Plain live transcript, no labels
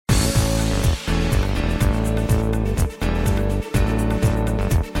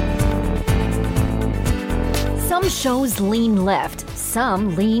shows lean left,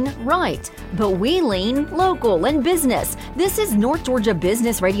 some lean right, but we lean local and business. This is North Georgia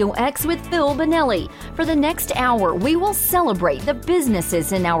Business Radio X with Phil Bonelli. For the next hour, we will celebrate the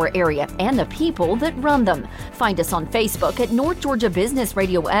businesses in our area and the people that run them. Find us on Facebook at North Georgia Business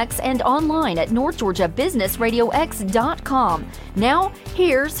Radio X and online at northgeorgiabusinessradiox.com. Now,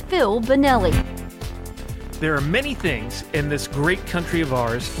 here's Phil Bonelli. There are many things in this great country of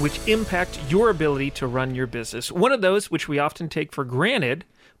ours which impact your ability to run your business. One of those, which we often take for granted,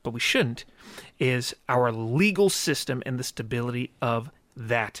 but we shouldn't, is our legal system and the stability of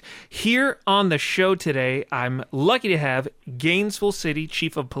that. Here on the show today, I'm lucky to have Gainesville City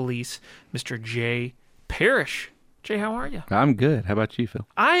Chief of Police, Mr. Jay Parrish. Jay, how are you? I'm good. How about you, Phil?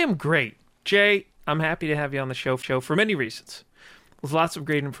 I am great. Jay, I'm happy to have you on the show for many reasons, with lots of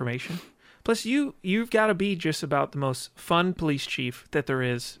great information. Plus, you've got to be just about the most fun police chief that there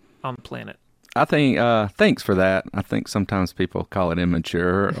is on the planet. I think, thanks for that. I think sometimes people call it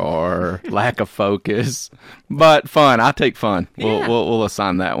immature or lack of focus, but fun. I take fun. Yeah. We'll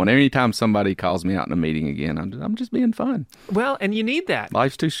assign that one. Anytime somebody calls me out in a meeting again, I'm just being fun. Well, and you need that.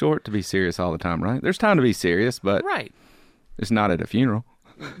 Life's too short to be serious all the time, right? There's time to be serious, but right. It's not at a funeral.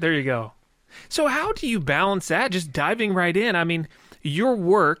 There you go. So how do you balance that? Just diving right in. I mean, your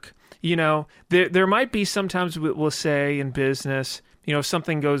work... You know, there might be sometimes we'll say in business, you know, if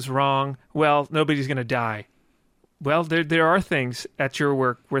something goes wrong, well, nobody's going to die. Well, there are things at your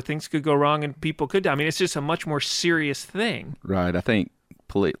work where things could go wrong and people could die. I mean, it's just a much more serious thing. Right. I think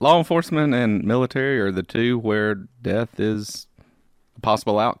law enforcement and military are the two where death is a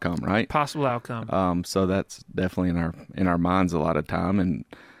possible outcome, right? Possible outcome. So that's definitely in our minds a lot of time. And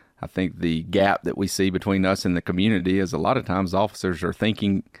I think the gap that we see between us and the community is a lot of times officers are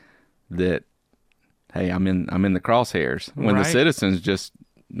thinking that, hey, I'm in the crosshairs, when right. the citizens just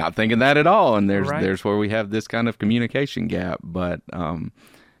not thinking that at all, and Right. there's where we have this kind of communication gap. But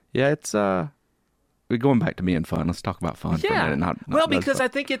yeah, it's we're going back to being fun. Let's talk about fun for a minute. Not because I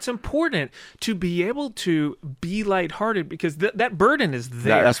think it's important to be able to be lighthearted because that burden is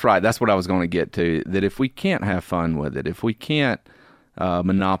there. That's right. That's what I was going to get to. That if we can't have fun with it, if we can't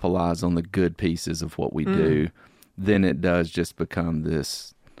monopolize on the good pieces of what we do, then it does just become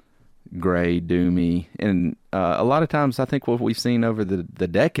this gray, doomy, and a lot of times I think what we've seen over the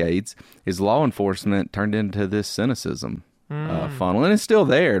decades is law enforcement turned into this cynicism funnel, and it's still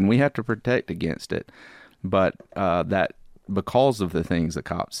there, and we have to protect against it. But that because of the things the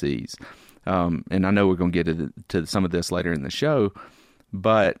cop sees, and I know we're going to get to some of this later in the show,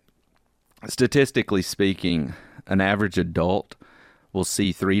 but statistically speaking, an average adult will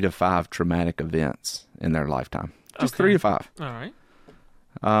see 3 to 5 traumatic events in their lifetime. Just 3 to 5. All right.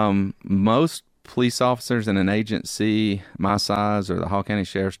 Most police officers in an agency my size or the Hall County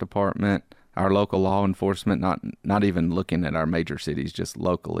Sheriff's Department, our local law enforcement, not even looking at our major cities, just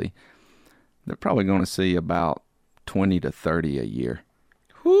locally, they're probably going to see about 20 to 30 a year.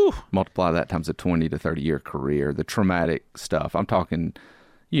 Whew. Multiply that times a 20 to 30 year career, the traumatic stuff. I'm talking,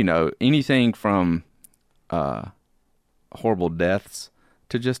 you know, anything from horrible deaths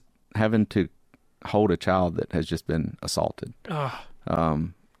to just having to hold a child that has just been assaulted.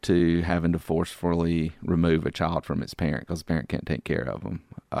 To having to forcefully remove a child from its parent because the parent can't take care of them.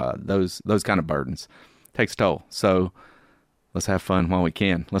 Those kind of burdens takes a toll. So let's have fun while we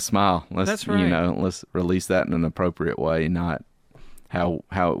can. Let's smile. That's right. Let's release that in an appropriate way, not how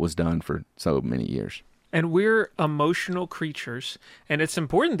it was done for so many years. And we're emotional creatures, and it's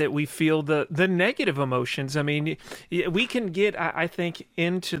important that we feel the negative emotions. I mean, we can get, I think,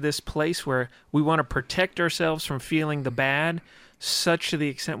 into this place where we want to protect ourselves from feeling the bad, such to the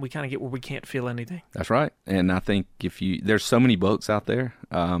extent we kind of get where we can't feel anything. That's right. And I think there's so many books out there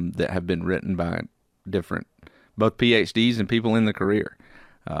that have been written by different, both PhDs and people in the career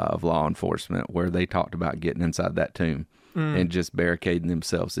of law enforcement, where they talked about getting inside that tomb and just barricading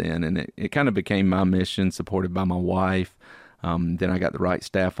themselves in. And it kind of became my mission, supported by my wife. Then I got the right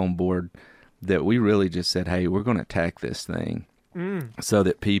staff on board, that we really just said, hey, we're going to attack this thing so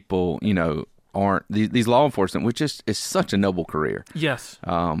that people, you know, aren't these law enforcement, which is such a noble career. Yes.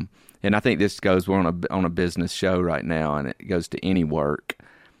 And I think this goes, we're on a business show right now, and it goes to any work.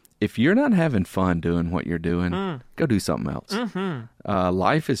 If you're not having fun doing what you're doing, go do something else. Mm-hmm.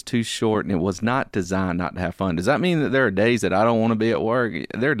 Life is too short, and it was not designed not to have fun. Does that mean that there are days that I don't want to be at work?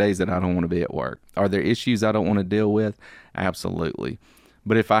 There are days that I don't want to be at work. Are there issues I don't want to deal with? Absolutely.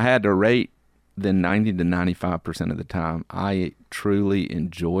 But if I had to rate, then 90 to 95% of the time, I truly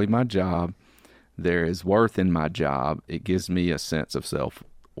enjoy my job. There is worth in my job. It gives me a sense of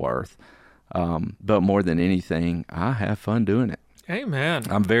self-worth. But more than anything, I have fun doing it. Amen.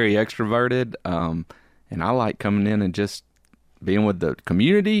 I'm very extroverted, And I like coming in and just being with the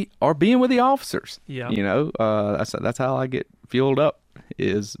community or being with the officers. Yeah. That's how I get fueled up,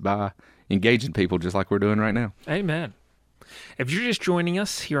 is by engaging people just like we're doing right now. Amen. If you're just joining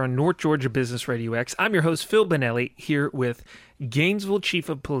us here on North Georgia Business Radio X, I'm your host, Phil Benelli, here with Gainesville Chief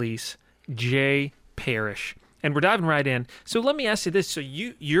of Police, Jay Parrish. And we're diving right in. So let me ask you this. So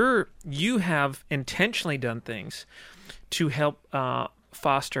you have intentionally done things to help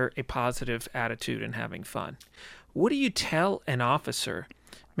foster a positive attitude and having fun. What do you tell an officer,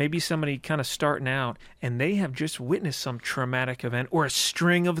 maybe somebody kind of starting out, and they have just witnessed some traumatic event or a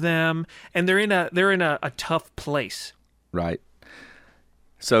string of them, and they're in a tough place? Right.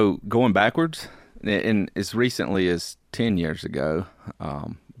 So going backwards, and as recently as 10 years ago,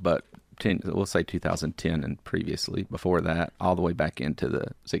 but we'll say 2010 and previously, before that, all the way back into the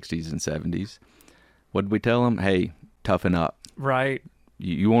 60s and 70s, what did we tell them? Hey, toughen up. Right.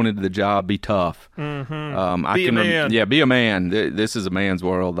 You wanted the job, be tough. Mm-hmm. Be a man. Yeah, be a man. This is a man's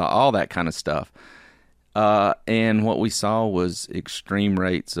world, all that kind of stuff. And what we saw was extreme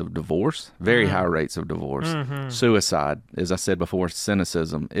rates of divorce, very high rates of divorce, suicide, as I said before,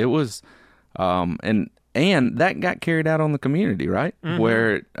 cynicism. It was, and that got carried out on the community, right?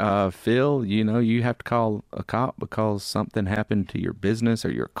 Where, Phil, you have to call a cop because something happened to your business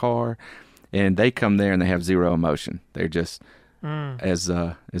or your car, and they come there and they have zero emotion. They're just, as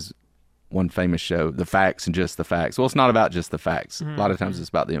one famous show, the facts and just the facts. Well, it's not about just the facts. A lot of times it's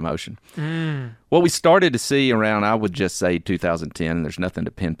about the emotion. What we started to see around, I would just say 2010, and there's nothing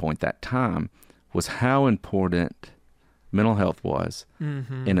to pinpoint that time, was how important mental health was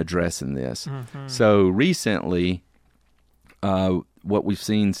in addressing this. So recently, what we've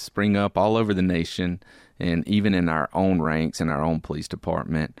seen spring up all over the nation, and even in our own ranks, in our own police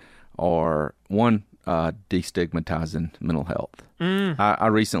department, are destigmatizing mental health. I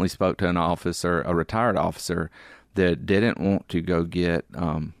recently spoke to a retired officer, that didn't want to go get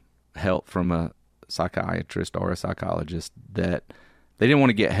help from a psychiatrist or a psychologist, that they didn't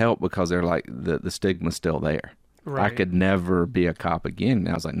want to get help because they're like, the stigma's still there. Right. I could never be a cop again. And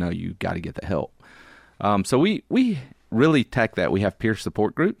I was like, no, you got to get the help. So we really tack that. We have peer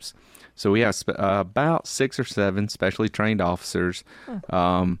support groups. So we have about 6 or 7 specially trained officers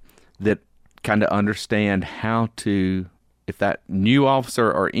that kind of understand how to, if that new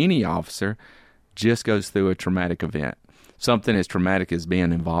officer or any officer just goes through a traumatic event, something as traumatic as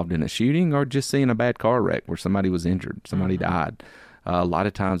being involved in a shooting or just seeing a bad car wreck where somebody was injured, somebody died. A lot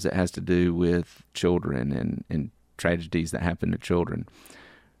of times it has to do with children and tragedies that happen to children.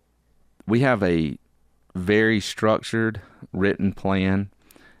 We have a very structured, written plan,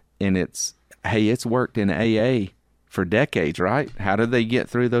 and it's worked in AA for decades, right? How do they get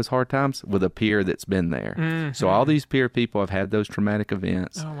through those hard times? With a peer that's been there. So all these peer people have had those traumatic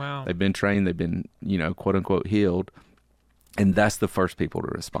events. Oh, wow. They've been trained, they've been, quote unquote healed. And that's the first people to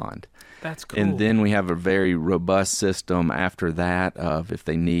respond. That's cool. And then we have a very robust system after that of, if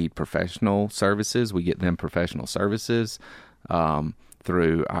they need professional services, we get them professional services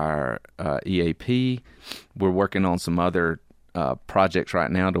through our EAP. We're working on some other projects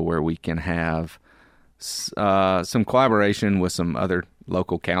right now to where we can have some collaboration with some other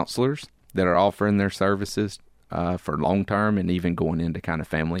local counselors that are offering their services for long-term and even going into kind of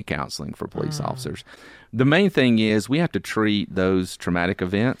family counseling for police officers. The main thing is we have to treat those traumatic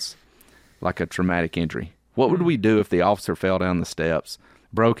events like a traumatic injury. What would we do if the officer fell down the steps,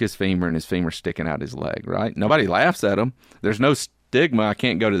 broke his femur, and his femur sticking out his leg, right? Nobody laughs at him. There's no stigma, I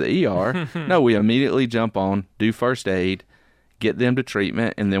can't go to the ER. No, we immediately jump on, do first aid, get them to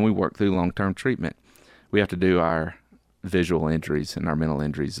treatment, and then we work through long-term treatment. We have to do our visual injuries and our mental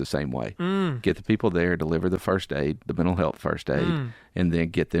injuries the same way. Get the people there, deliver the first aid, the mental health first aid, and then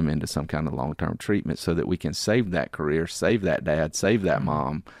get them into some kind of long-term treatment so that we can save that career, save that dad, save that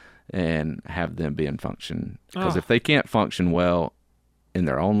mom, and have them be in function. Because if they can't function well in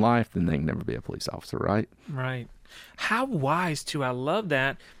their own life, then they can never be a police officer, right? Right. How wise, too. I love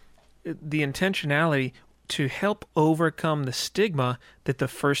that. The intentionality to help overcome the stigma that the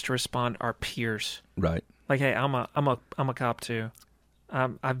first to respond are peers. Right. Like, hey, I'm a cop too.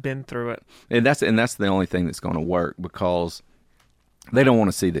 I've been through it. And that's the only thing that's going to work, because they don't want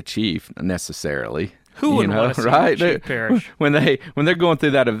to see the chief necessarily. Who would want to see the Chief Parrish? When they're going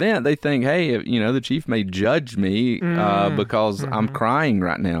through that event, they think, hey, the chief may judge me because I'm crying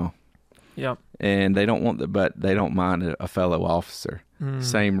right now. Yep. And they don't mind a fellow officer,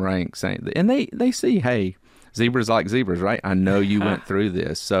 same rank, same, and they see, hey, Zebras like zebras, right? I know you went through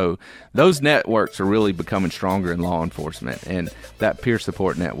this. So those networks are really becoming stronger in law enforcement, and that peer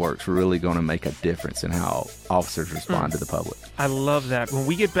support network's really going to make a difference in how officers respond to the public. I love that. When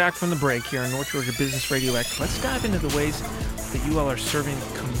we get back from the break here on North Georgia Business Radio X, let's dive into the ways that you all are serving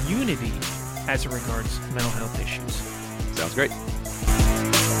the community as it regards mental health issues. Sounds great.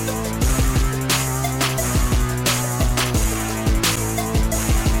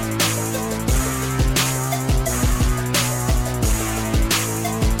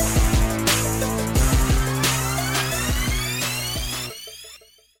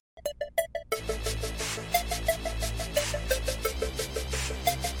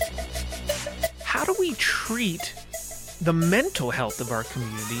 How do we treat the mental health of our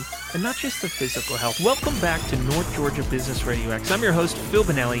community and not just the physical health? Welcome back to North Georgia Business Radio X. I'm your host, Phil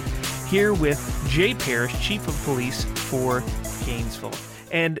Bonelli, here with Jay Parrish, Chief of Police for Gainesville.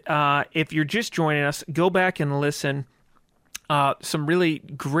 And if you're just joining us, go back and listen. Some really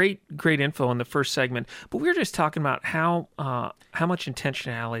great info in the first segment. But we were just talking about how much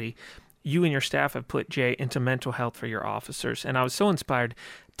intentionality you and your staff have put, Jay, into mental health for your officers. And I was so inspired.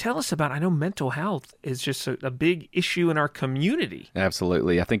 Tell us about, I know mental health is just a big issue in our community.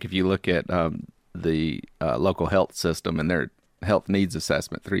 Absolutely. I think if you look at the local health system and their health needs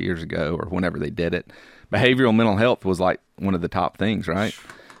assessment 3 years ago or whenever they did it, behavioral mental health was like one of the top things, right,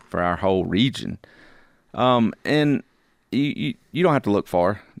 for our whole region. And you don't have to look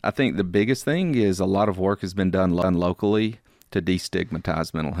far. I think the biggest thing is a lot of work has been done locally to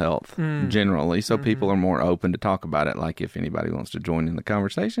destigmatize mental health generally, so people are more open to talk about it. Like if anybody wants to join in the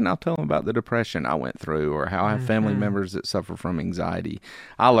conversation, I'll tell them about the depression I went through or how I have family members that suffer from anxiety.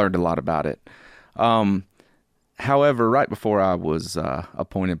 I learned a lot about it. However, right before I was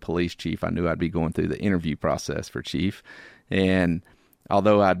appointed police chief, I knew I'd be going through the interview process for chief. And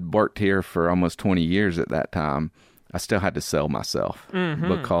although I'd worked here for almost 20 years at that time, I still had to sell myself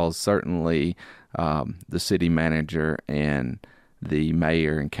because certainly the city manager and the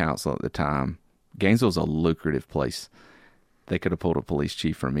mayor and council at the time, Gainesville's a lucrative place. They could have pulled a police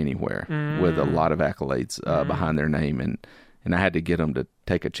chief from anywhere with a lot of accolades behind their name, and I had to get them to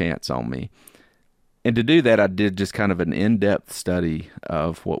take a chance on me. And to do that, I did just kind of an in-depth study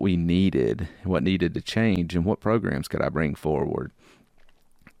of what we needed, what needed to change, and what programs could I bring forward.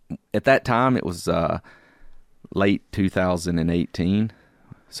 At that time, it was late 2018,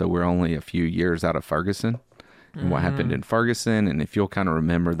 so we're only a few years out of Ferguson and what happened in Ferguson. And if you'll kind of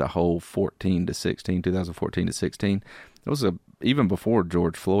remember the whole 2014 to 16, it was even before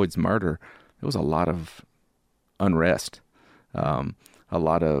George Floyd's murder, there was a lot of unrest, a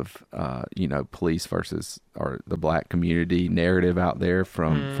lot of police versus or the black community narrative out there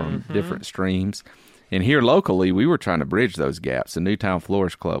from different streams. And here locally, we were trying to bridge those gaps. The Newtown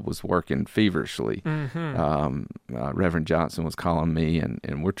Florist Club was working feverishly. Reverend Johnson was calling me,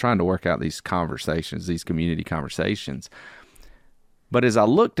 and we're trying to work out these conversations, these community conversations. But as I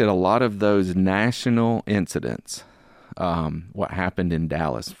looked at a lot of those national incidents, what happened in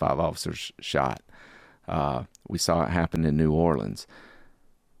Dallas, 5 officers shot. We saw it happen in New Orleans.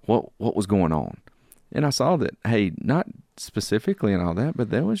 What was going on? And I saw that, hey, not specifically and all that,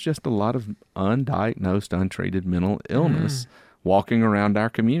 but there was just a lot of undiagnosed, untreated mental illness walking around our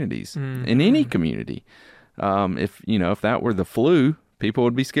communities, in any community. If that were the flu, people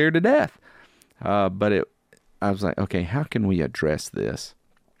would be scared to death. But I was like, okay, how can we address this?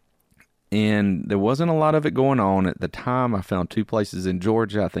 And there wasn't a lot of it going on at the time. I found 2 places in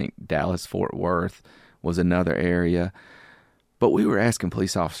Georgia. I think Dallas, Fort Worth was another area. But we were asking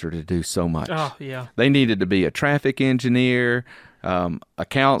police officers to do so much. Oh, yeah. They needed to be a traffic engineer, a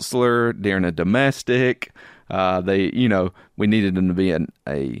counselor during a domestic. We needed them to be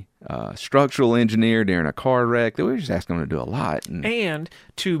a structural engineer during a car wreck. We were just asking them to do a lot. And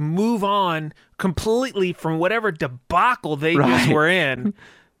to move on completely from whatever debacle they just were in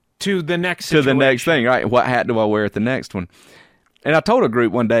to the next situation. To the next thing, right? What hat do I wear at the next one? And I told a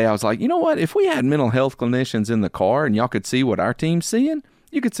group one day, I was like, you know what? If we had mental health clinicians in the car and y'all could see what our team's seeing,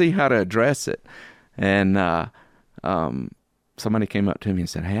 you could see how to address it. And somebody came up to me and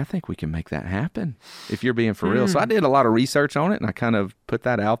said, hey, I think we can make that happen if you're being for real. So I did a lot of research on it, and I kind of put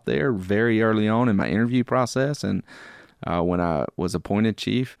that out there very early on in my interview process. And when I was appointed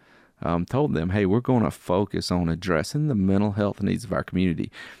chief, told them, hey, we're going to focus on addressing the mental health needs of our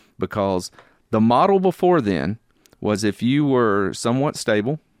community, because the model before then was if you were somewhat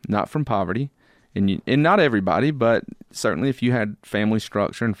stable, not from poverty, and not everybody, but certainly if you had family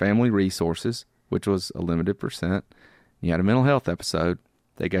structure and family resources, which was a limited percent, you had a mental health episode,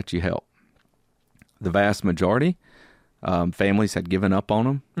 they got you help. The vast majority, Families had given up on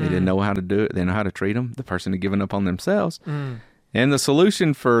them. They didn't know how to do it. They didn't know how to treat them. The person had given up on themselves. And the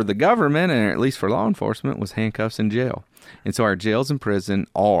solution for the government, and at least for law enforcement, was handcuffs and jail. And so our jails and prison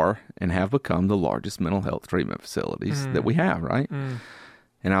are and have become the largest mental health treatment facilities that we have, right?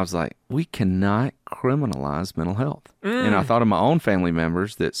 And I was like, we cannot criminalize mental health. And I thought of my own family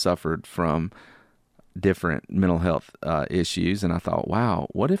members that suffered from different mental health issues. And I thought, wow,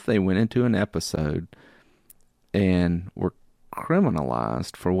 what if they went into an episode and were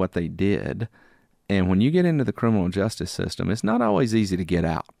criminalized for what they did? And when you get into the criminal justice system, it's not always easy to get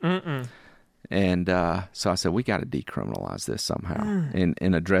out. And so I said, we got to decriminalize this somehow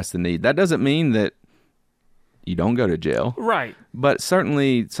and address the need. That doesn't mean that you don't go to jail. Right. But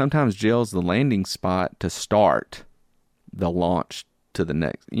certainly sometimes jail's the landing spot to start the launch to the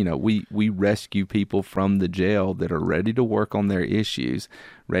next. You know, we rescue people from the jail that are ready to work on their issues,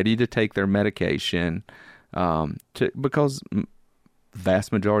 ready to take their medication, because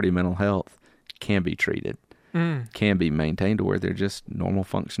vast majority of mental health can be treated, can be maintained to where they're just normal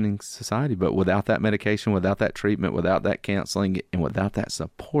functioning society. But without that medication, without that treatment, without that counseling, and without that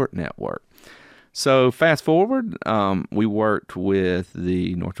support network. So fast forward, we worked with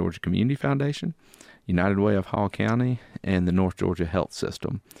the North Georgia Community Foundation, United Way of Hall County, and the North Georgia Health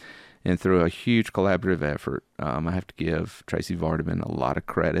System. And through a huge collaborative effort, I have to give Tracy Vardaman a lot of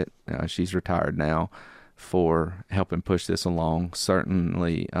credit. She's retired now, for helping push this along.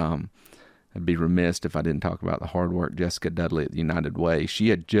 Certainly, I'd be remiss if I didn't talk about the hard work Jessica Dudley at the United Way. She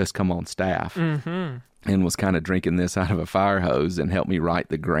had just come on staff and was kind of drinking this out of a fire hose and helped me write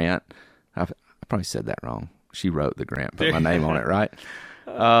the grant. I probably said that wrong. She wrote the grant, put my name on it, right?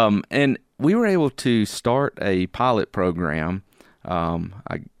 And we were able to start a pilot program.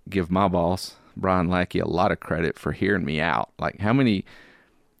 I give my boss, Brian Lackey, a lot of credit for hearing me out. Like, how many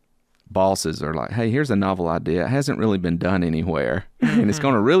bosses are like, hey, here's a novel idea. It hasn't really been done anywhere, and it's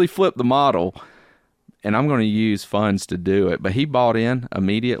going to really flip the model, and I'm going to use funds to do it. But he bought in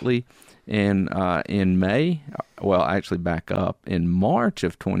immediately, and in May, well, actually back up, in March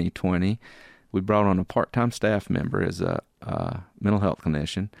of 2020, we brought on a part-time staff member as a mental health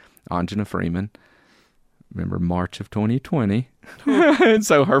clinician, Anjana Freeman. Remember March of 2020. And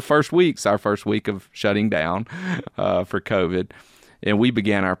so her first week's our first week of shutting down for COVID. And we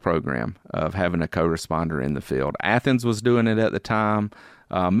began our program of having a co-responder in the field. Athens was doing it at the time.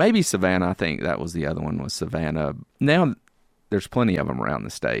 Maybe Savannah, I think that was the other one, was Savannah. Now there's plenty of them around the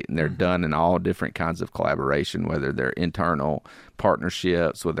state, and they're done in all different kinds of collaboration, whether they're internal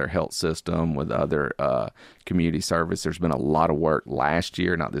partnerships with their health system, with other community service. There's been a lot of work last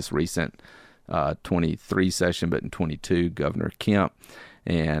year, not this recent 23 session, but in 22, Governor Kemp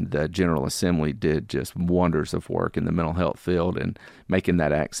and the General Assembly did just wonders of work in the mental health field and making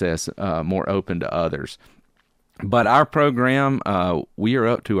that access more open to others. But our program, we are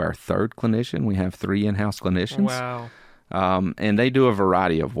up to our third clinician. We have 3 in-house clinicians. Wow. And they do a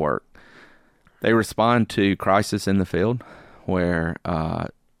variety of work. They respond to crisis in the field where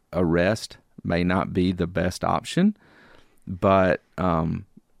arrest may not be the best option, but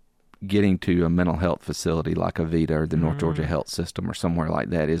getting to a mental health facility like Avita or the North Georgia Health System or somewhere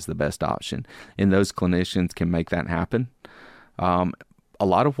like that is the best option. And those clinicians can make that happen. A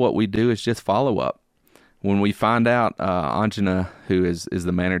lot of what we do is just follow-up. When we find out, Anjana, who is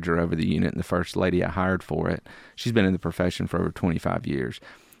the manager over the unit and the first lady I hired for it, she's been in the profession for over 25 years.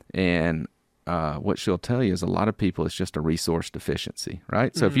 And what she'll tell you is a lot of people, it's just a resource deficiency,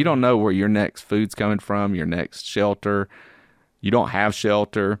 right? So if you don't know where your next food's coming from, your next shelter, you don't have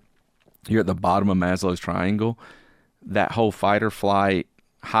shelter, you're at the bottom of Maslow's triangle, that whole fight or flight,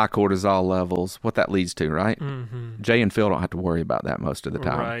 high cortisol levels, what that leads to, right? Jay and Phil don't have to worry about that most of the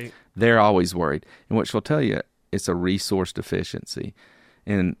time. Right. They're always worried. And what she'll tell you, it's a resource deficiency.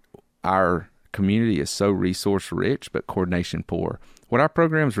 And our community is so resource rich, but coordination poor. What our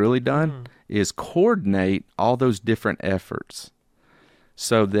program's really done is coordinate all those different efforts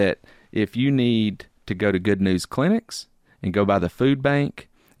so that if you need to go to Good News clinics and go by the food bank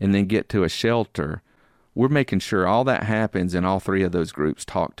and then get to a shelter, we're making sure all that happens and all 3 of those groups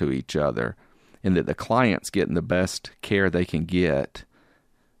talk to each other and that the client's getting the best care they can get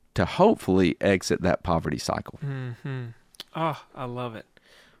to hopefully exit that poverty cycle. Oh, I love it.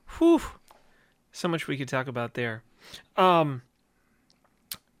 Whew. So much we could talk about there.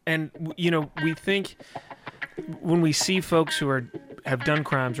 And, you know, we think when we see folks who have done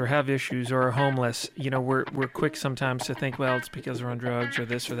crimes or have issues or are homeless, you know, we're quick sometimes to think, well, it's because they're on drugs or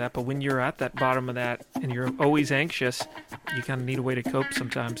this or that. But when you're at that bottom of that and you're always anxious, you kind of need a way to cope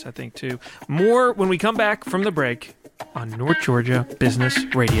sometimes, I think, too. More when we come back from the break on North Georgia Business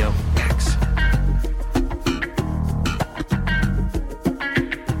RadioX.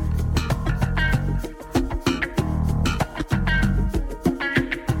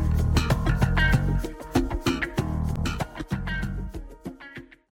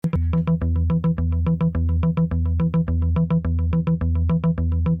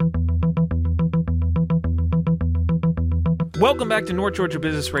 Welcome back to North Georgia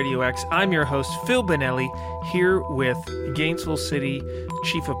Business Radio X. I'm your host, Phil Benelli, here with Gainesville City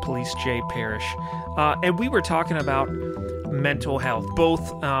Chief of Police, Jay Parrish. And we were talking about mental health,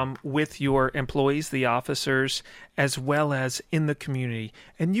 both with your employees, the officers, as well as in the community.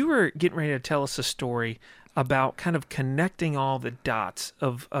 And you were getting ready to tell us a story about kind of connecting all the dots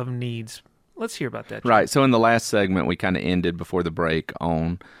of needs. Let's hear about that, Jay. Right. So in the last segment, we kind of ended before the break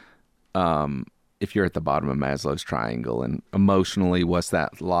on if you're at the bottom of Maslow's triangle, and emotionally, what's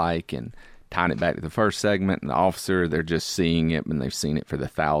that like, and tying it back to the first segment, and the officer, they're just seeing it, and they've seen it for the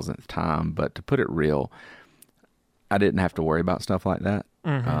 1,000th time. But to put it real, I didn't have to worry about stuff like that.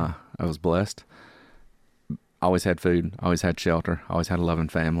 I was blessed. I always had food, always had shelter, always had a loving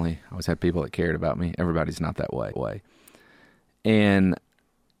family, always had people that cared about me. Everybody's not that way. And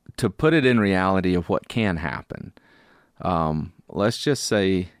to put it in reality of what can happen, let's just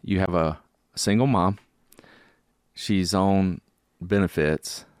say you have a single mom. She's on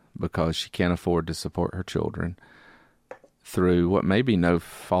benefits because she can't afford to support her children through what may be no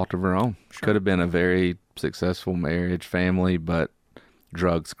fault of her own. Sure. Could have been a very successful marriage, family, but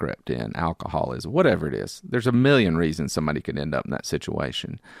drugs crept in, alcoholism, whatever it is. There's a million reasons somebody could end up in that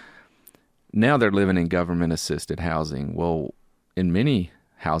situation. Now they're living in government-assisted housing. Well, in many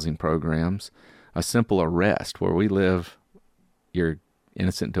housing programs, a simple arrest where we live, you're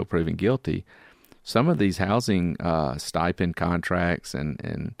innocent until proven guilty. Some of these housing stipend contracts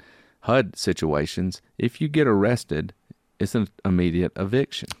and HUD situations, if you get arrested, it's an immediate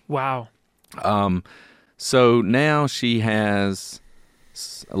eviction. Wow. So now she has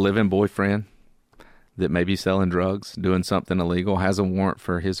a live-in boyfriend that may be selling drugs, doing something illegal, has a warrant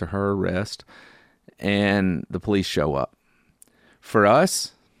for his or her arrest, and the police show up. For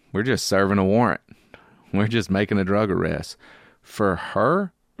us, we're just serving a warrant. We're just making a drug arrest. For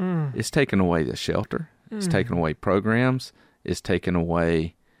her, it's taking away the shelter. It's taking away programs. It's taking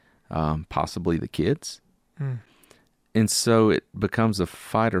away possibly the kids. And so it becomes a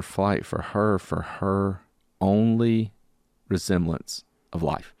fight or flight for her only resemblance of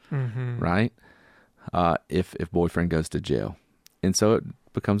life, right? If boyfriend goes to jail. And so it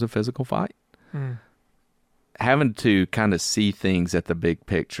becomes a physical fight. Having to kind of see things at the big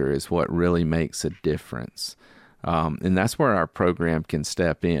picture is what really makes a difference. And that's where our program can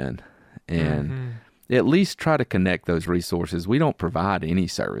step in and at least try to connect those resources. We don't provide any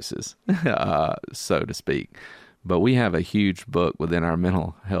services, so to speak, but we have a huge book within our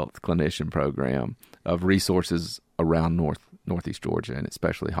mental health clinician program of resources around Northeast Georgia and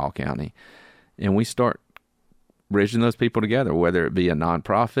especially Hall County. And we start bridging those people together, whether it be a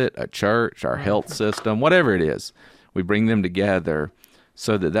nonprofit, a church, our health system, whatever it is. We bring them together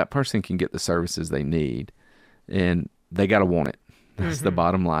so that that person can get the services they need. And they got to want it. That's the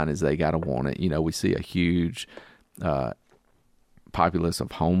bottom line, is they got to want it. You know, we see a huge populace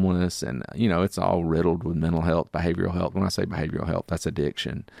of homeless, and, you know, it's all riddled with mental health, behavioral health. When I say behavioral health, that's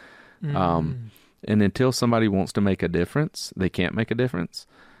addiction. And until somebody wants to make a difference, they can't make a difference.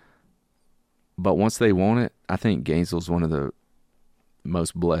 But once they want it, I think Gainesville's one of the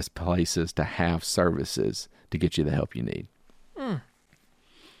most blessed places to have services to get you the help you need.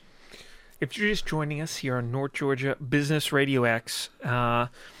 If you're just joining us here on North Georgia Business Radio X, a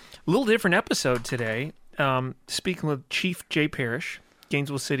little different episode today. Speaking with Chief Jay Parrish,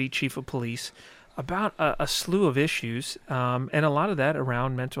 Gainesville City Chief of Police, about a slew of issues, and a lot of that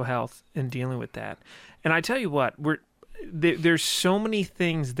around mental health and dealing with that. And I tell you what, there's so many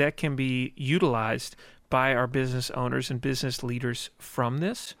things that can be utilized by our business owners and business leaders from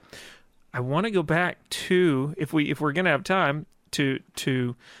this. I want to go back to, if we're going to have time, to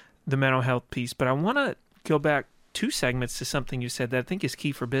the mental health piece, but I want to go back 2 segments to something you said that I think is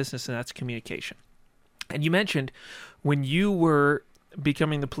key for business, and that's communication. And you mentioned when you were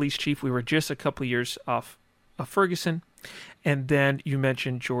becoming the police chief, we were just a couple of years off of Ferguson, and then you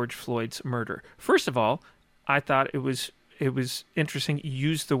mentioned George Floyd's murder. First of all, I thought it was interesting you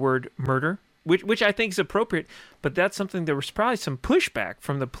used the word murder, which I think is appropriate, but that's something there was probably some pushback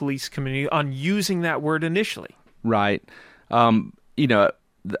from the police community on using that word initially. Right. You know,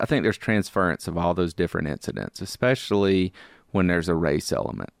 I think there's transference of all those different incidents, especially when there's a race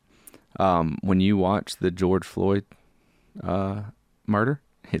element. When you watch the George Floyd murder,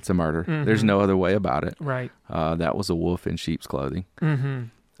 it's a murder. There's no other way about it. Right. That was a wolf in sheep's clothing.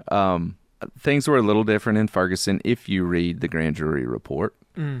 Things were a little different in Ferguson. If you read the grand jury report,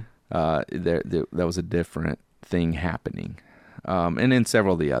 there was a different thing happening, and in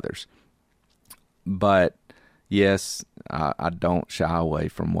several of the others. But yes, I don't shy away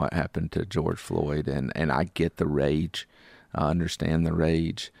from what happened to George Floyd, and I get the rage. I understand the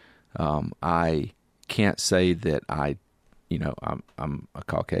rage. I can't say that I I'm a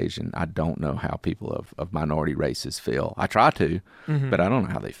Caucasian. I don't know how people of minority races feel. I try to, but I don't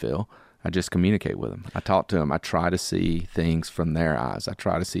know how they feel. I just communicate with them. I talk to them. I try to see things from their eyes. I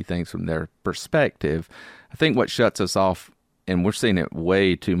try to see things from their perspective. I think what shuts us off, and we're seeing it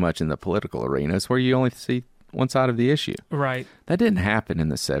way too much in the political arena, is where you only see one side of the issue. Right. That didn't happen in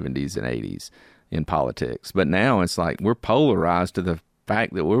the 70s and 80s in politics. But now it's like we're polarized to the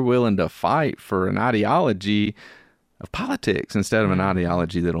fact that we're willing to fight for an ideology of politics instead of an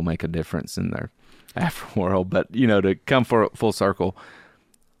ideology that'll make a difference in their afterworld. But, to come full circle,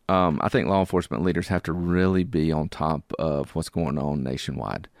 I think law enforcement leaders have to really be on top of what's going on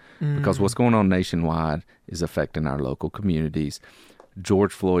nationwide, because what's going on nationwide is affecting our local communities.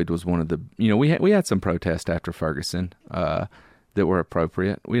 George Floyd was one of the, we had some protests after Ferguson that were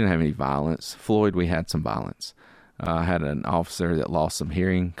appropriate. We didn't have any violence. Floyd, we had some violence. I had an officer that lost some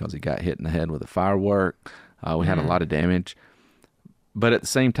hearing because he got hit in the head with a firework. We had a lot of damage. But at the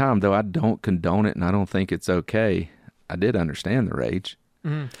same time, though I don't condone it and I don't think it's okay, I did understand the rage.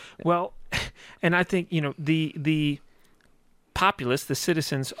 Well, and I think, the populace, the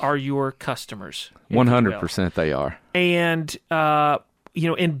citizens, are your customers. 100% they are. And,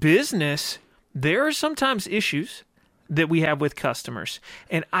 in business, there are sometimes issues that we have with customers.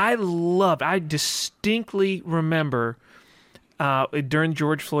 And I distinctly remember during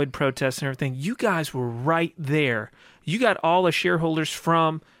George Floyd protests and everything, you guys were right there. You got all the shareholders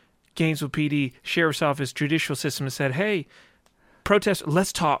from Gainesville PD, Sheriff's Office, judicial system, and said, hey, protest,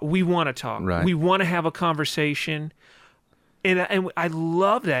 let's talk. We want to talk. Right. We want to have a conversation. And I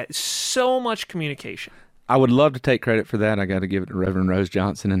love that. It's so much communication. I would love to take credit for that. I got to give it to Reverend Rose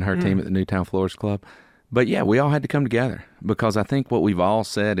Johnson and her team at the Newtown Florist Club. But yeah, we all had to come together, because I think what we've all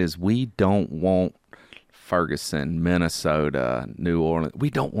said is we don't want Ferguson, Minnesota, New Orleans. We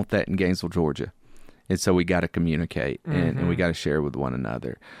don't want that in Gainesville, Georgia. And so we got to communicate and we got to share with one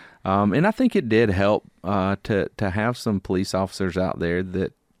another. And I think it did help to have some police officers out there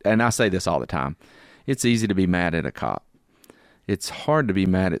that, and I say this all the time, it's easy to be mad at a cop. It's hard to be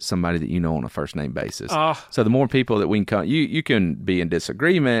mad at somebody that you know on a first name basis. So the more people that we can call, you can be in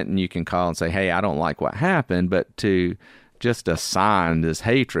disagreement and you can call and say, hey, I don't like what happened, but to just assign this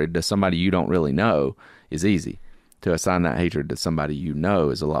hatred to somebody you don't really know is easy. To assign that hatred to somebody you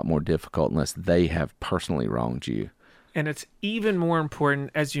know is a lot more difficult unless they have personally wronged you. And it's even more important,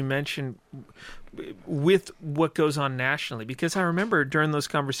 as you mentioned, with what goes on nationally. Because I remember during those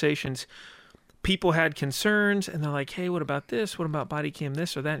conversations, people had concerns, and they're like, hey, what about this? What about body cam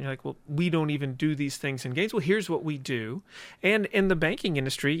this or that? And you're like, well, we don't even do these things in Gainesville. Here's what we do. And in the banking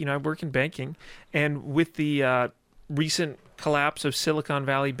industry, I work in banking, and with the recent collapse of Silicon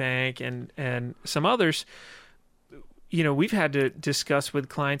Valley Bank and some others, we've had to discuss with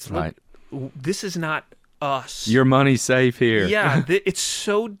clients, look, this is not us. Your money's safe here. Yeah, it's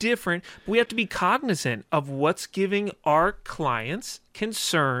so different. We have to be cognizant of what's giving our clients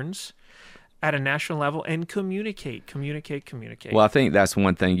concerns at a national level and communicate. Well, I think that's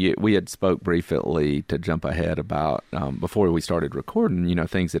one thing we had spoke briefly to jump ahead about before we started recording,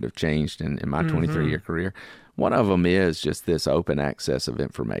 things that have changed in my 23-year career. One of them is just this open access of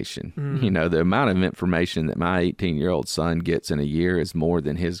information. The amount of information that my 18-year-old son gets in a year is more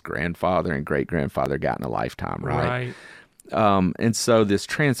than his grandfather and great-grandfather got in a lifetime, right? And so this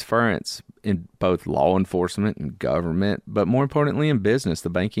transference in both law enforcement and government, but more importantly in business, the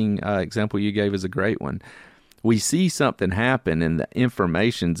banking example you gave is a great one. We see something happen and the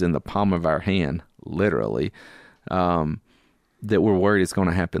information's in the palm of our hand, literally, that we're worried it's going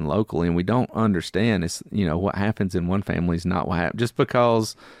to happen locally, and we don't understand it's, what happens in one family is not what happens. Just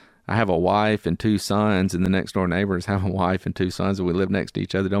because I have a wife and two sons and the next door neighbors have a wife and two sons and we live next to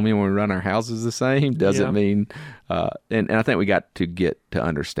each other don't mean when we run our houses the same. Doesn't mean, and I think we got to get to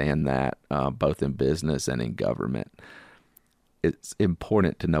understand that both in business and in government. It's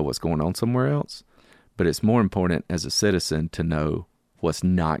important to know what's going on somewhere else, but it's more important as a citizen to know what's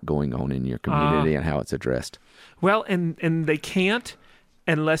not going on in your community and how it's addressed. Well, and they can't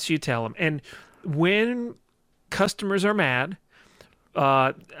unless you tell them. And when customers are mad,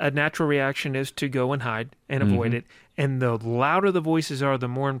 a natural reaction is to go and hide and avoid it. And the louder the voices are, the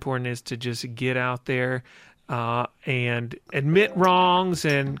more important it is to just get out there and admit wrongs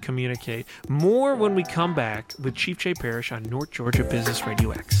and communicate. More when we come back with Chief Jay Parrish on North Georgia Business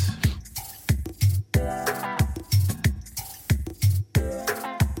RadioX.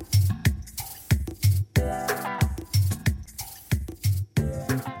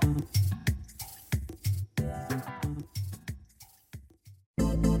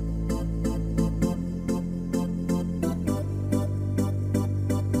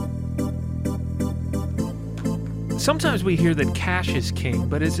 Sometimes we hear that cash is king,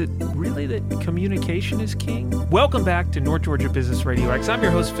 but is it really that communication is king? Welcome back to North Georgia Business RadioX. I'm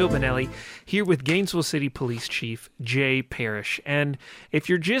your host, Phil Bonelli, here with Gainesville City Police Chief Jay Parrish. And if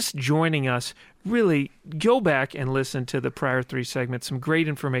you're just joining us, really go back and listen to the prior 3 segments, some great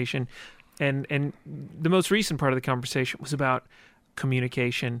information. And the most recent part of the conversation was about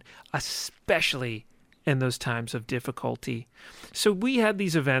communication, especially in those times of difficulty. So we had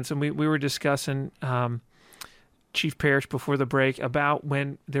these events, and we were discussing, Chief Parrish, before the break, about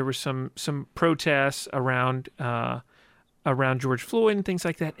when there were some protests around George Floyd and things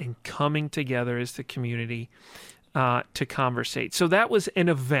like that, and coming together as the community to conversate. So that was an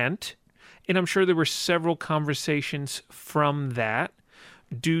event, and I'm sure there were several conversations from that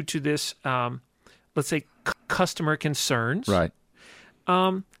due to this, let's say, customer concerns. Right.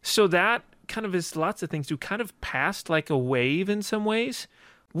 So that kind of is lots of things do kind of passed like a wave in some ways.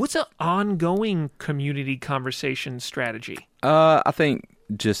 What's an ongoing community conversation strategy? I think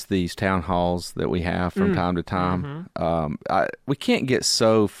just these town halls that we have from time to time. We can't get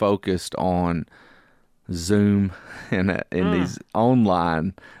so focused on Zoom and these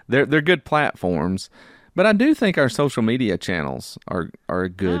online. They're good platforms, but I do think our social media channels are a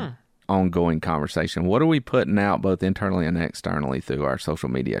good ongoing conversation. What are we putting out both internally and externally through our social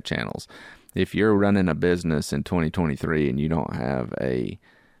media channels? If you're running a business in 2023 and you don't have a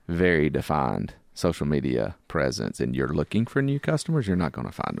very defined social media presence and you're looking for new customers, you're not going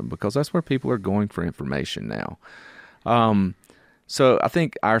to find them, because that's where people are going for information now. So I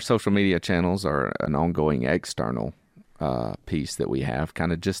think our social media channels are an ongoing external piece that we have,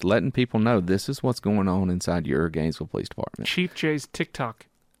 kind of just letting people know this is what's going on inside your Gainesville Police Department. Chief Jay's TikTok.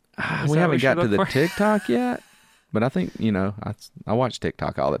 We haven't got to the TikTok yet, but I think, I watch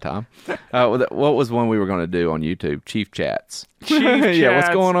TikTok all the time. What was one we were going to do on YouTube? Chief Chats. Yeah, what's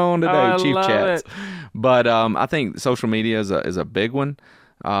going on today? Chief Chats. But I think social media is a big one.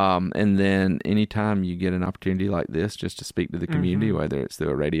 And then anytime you get an opportunity like this just to speak to the community, whether it's through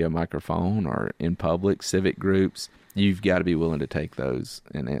a radio microphone or in public, civic groups, you've got to be willing to take those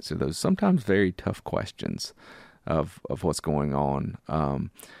and answer those sometimes very tough questions of what's going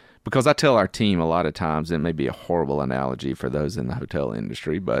on. Because I tell our team a lot of times, it may be a horrible analogy for those in the hotel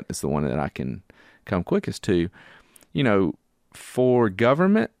industry, but it's the one that I can come quickest to. For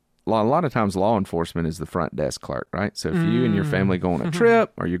government, a lot of times law enforcement is the front desk clerk, right? So if you and your family go on a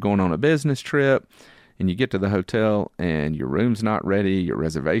trip, or you're going on a business trip, and you get to the hotel and your room's not ready, your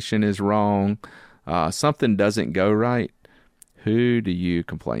reservation is wrong, something doesn't go right, who do you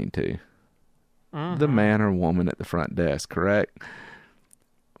complain to? The man or woman at the front desk, correct?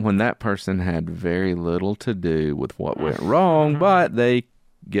 When that person had very little to do with what went wrong, but they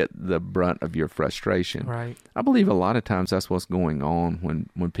get the brunt of your frustration. Right. I believe a lot of times that's what's going on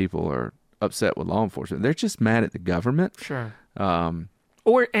when people are upset with law enforcement. They're just mad at the government. Sure.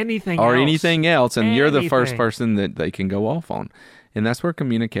 Or anything else. And you're the first person that they can go off on. And that's where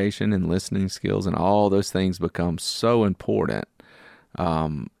communication and listening skills and all those things become so important.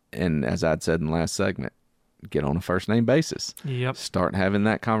 And as I'd said in the last segment, get on a first name basis. Yep. Start having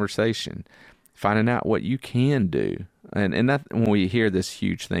that conversation, finding out what you can do. And that, when we hear this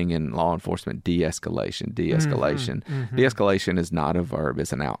huge thing in law enforcement, de-escalation. De-escalation is not a verb,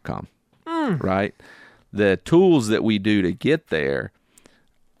 it's an outcome, right? The tools that we do to get there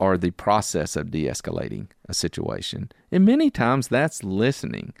are the process of de-escalating a situation. And many times that's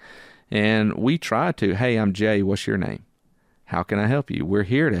listening. And we try to, hey, I'm Jay, what's your name? How can I help you? We're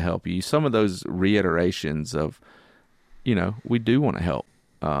here to help you. Some of those reiterations of, we do want to help.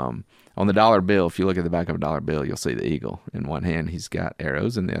 On the dollar bill, if you look at the back of a dollar bill, you'll see the eagle. In one hand, he's got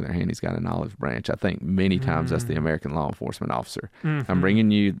arrows. In the other hand, he's got an olive branch. I think many times that's the American law enforcement officer. I'm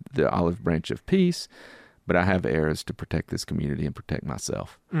bringing you the olive branch of peace, but I have arrows to protect this community and protect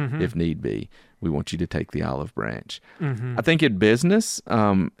myself if need be. We want you to take the olive branch. I think in business,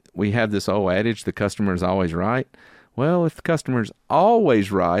 we have this old adage, the customer is always right. Well, if the customer's always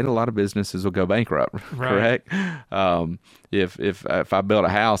right, a lot of businesses will go bankrupt, correct? If I build a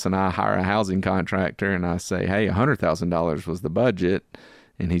house and I hire a housing contractor and I say, hey, $100,000 was the budget,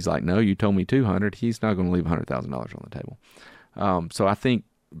 and he's like, no, you told me $200,000, he's not going to leave $100,000 on the table. So I think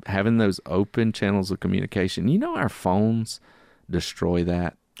having those open channels of communication, our phones destroy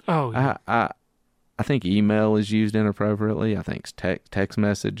that. Oh, yeah. I think email is used inappropriately. I think text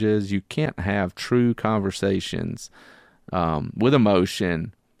messages. You can't have true conversations with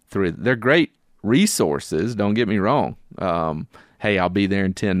emotion through. They're great resources, don't get me wrong. Hey, I'll be there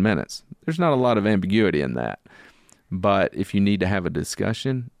in 10 minutes. There's not a lot of ambiguity in that. But if you need to have a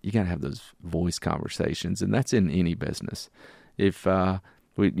discussion, you got to have those voice conversations, and that's in any business. If to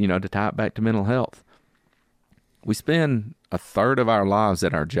tie it back to mental health, we spend a third of our lives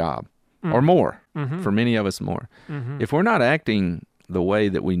at our job or more, for many of us more. If we're not acting the way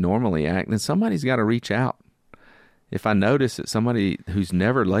that we normally act, then somebody's got to reach out. If I notice that somebody who's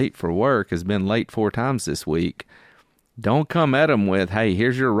never late for work has been late 4 times this week, don't come at them with, hey,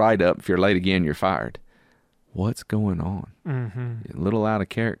 here's your write-up. If you're late again, you're fired. What's going on? A little out of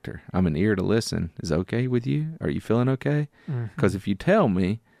character. I'm an ear to listen. Is it okay with you? Are you feeling okay? Because if you tell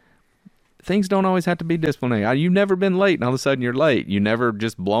me, things don't always have to be disciplinary. You've never been late, and all of a sudden you're late. You never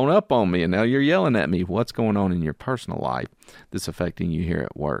just blown up on me, and now you're yelling at me. What's going on in your personal life that's affecting you here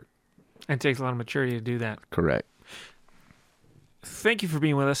at work? It takes a lot of maturity to do that. Correct. Thank you for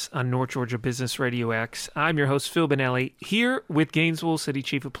being with us on North Georgia Business Radio X. I'm your host, Phil Benelli, here with Gainesville City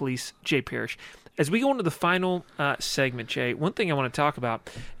Chief of Police, Jay Parrish. As we go into the final segment, Jay, one thing I want to talk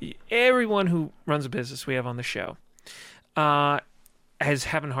about, everyone who runs a business we have on the show is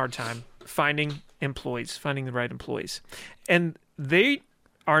having a hard time finding employees, finding the right employees. And they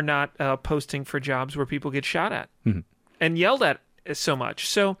are not posting for jobs where people get shot at and yelled at so much.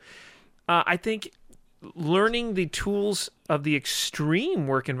 So I think learning the tools of the extreme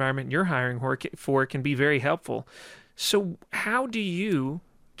work environment you're hiring for can be very helpful. So how do you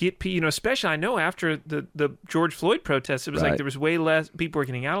get people, especially I know after the George Floyd protests, it was like there was way less people were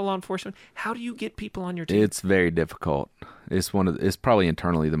getting out of law enforcement. How do you get people on your team? It's very difficult. It's probably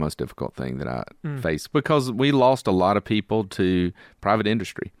internally the most difficult thing that I face, because we lost a lot of people to private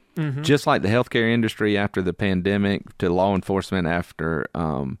industry. Just like the healthcare industry after the pandemic, to law enforcement after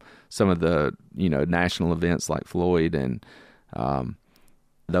some of the national events like Floyd and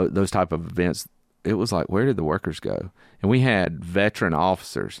those type of events. It was like, where did the workers go? And we had veteran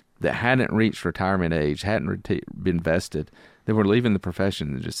officers that hadn't reached retirement age, hadn't been vested, that were leaving the profession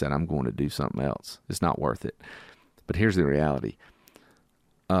and just said, I'm going to do something else. It's not worth it. But here's the reality.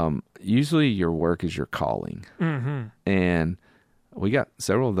 Usually your work is your calling. And we got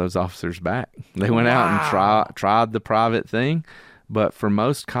several of those officers back. They went out and tried the private thing. But for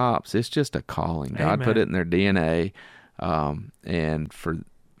most cops, it's just a calling. God put it in their DNA. And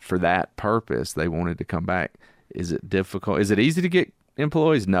for that purpose, they wanted to come back. Is it difficult? Is it easy to get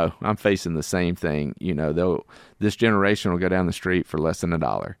employees? No, I'm facing the same thing. Though this generation will go down the street for less than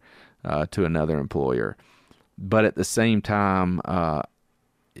 $1 to another employer. But at the same time,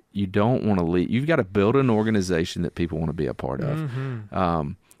 you don't want to leave. You've got to build an organization that people want to be a part of.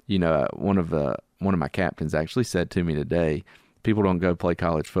 One of my captains actually said to me today, people don't go play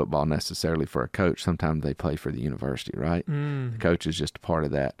college football necessarily for a coach. Sometimes they play for the university, right? The coach is just a part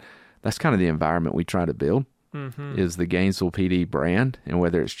of that. That's kind of the environment we try to build, is the Gainesville PD brand. And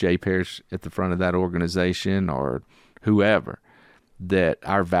whether it's Jay Parrish at the front of that organization or whoever, that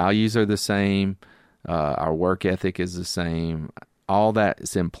our values are the same, our work ethic is the same, all that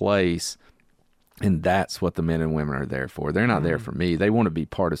is in place. And that's what the men and women are there for. They're not there for me. They want to be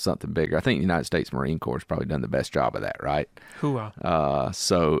part of something bigger. I think the United States Marine Corps has probably done the best job of that, right?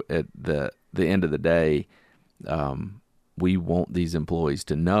 So at the end of the day, we want these employees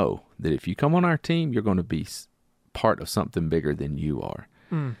to know that if you come on our team, you're going to be part of something bigger than you are.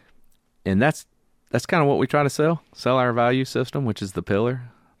 And that's kind of what we try to sell our value system, which is the pillar: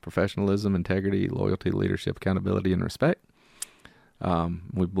 professionalism, integrity, loyalty, leadership, accountability, and respect.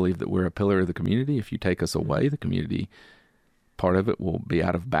 We believe that we're a pillar of the community. If you take us away, the community, part of it will be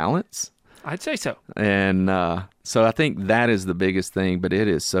out of balance. I'd say so. And so I think that is the biggest thing, but it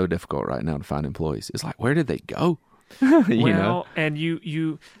is so difficult right now to find employees. It's like, where did they go? And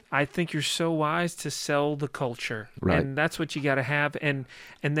you I think you're so wise to sell the culture. Right. And that's what you got to have. And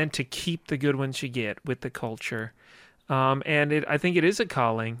then to keep the good ones you get with the culture. I think it is a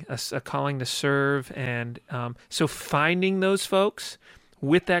calling, a calling to serve. And so finding those folks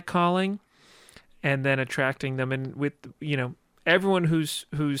with that calling and then attracting them, and with, everyone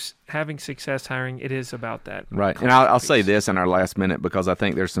who's having success hiring, it is about that. Right. And I'll say this in our last minute, because I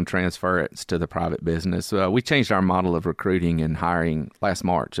think there's some transference to the private business. We changed our model of recruiting and hiring last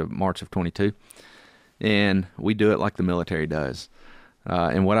March of 22. And we do it like the military does.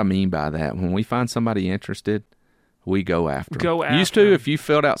 And what I mean by that, when we find somebody interested, we go after them. Used to, if you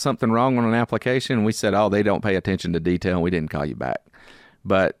filled out something wrong on an application, we said, they don't pay attention to detail, and we didn't call you back.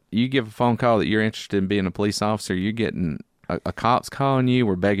 But you give a phone call that you're interested in being a police officer, you're getting a cop's calling you,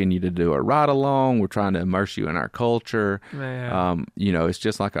 we're begging you to do a ride-along, we're trying to immerse you in our culture. It's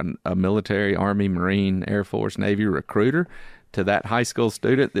just like a military, Army, Marine, Air Force, Navy recruiter to that high school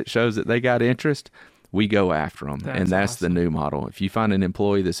student that shows that they got interest. We go after them, and that's awesome. The new model. If you find an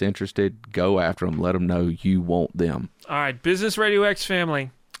employee that's interested, go after them. Let them know you want them. All right, Business Radio X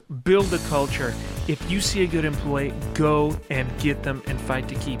family, build the culture. If you see a good employee, go and get them and fight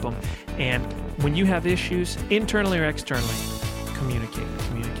to keep them. And when you have issues, internally or externally, communicate.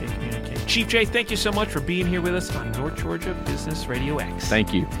 Chief Jay, thank you so much for being here with us on North Georgia Business Radio X.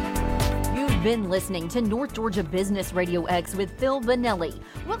 Thank you. You've been listening to North Georgia Business Radio X with Phil Bonelli.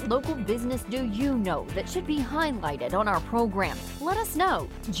 What local business do you know that should be highlighted on our program? Let us know.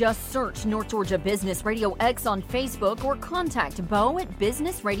 Just search North Georgia Business Radio X on Facebook or contact Bo at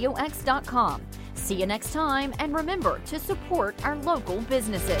businessradiox.com. See you next time, and remember to support our local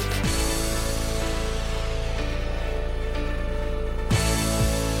businesses.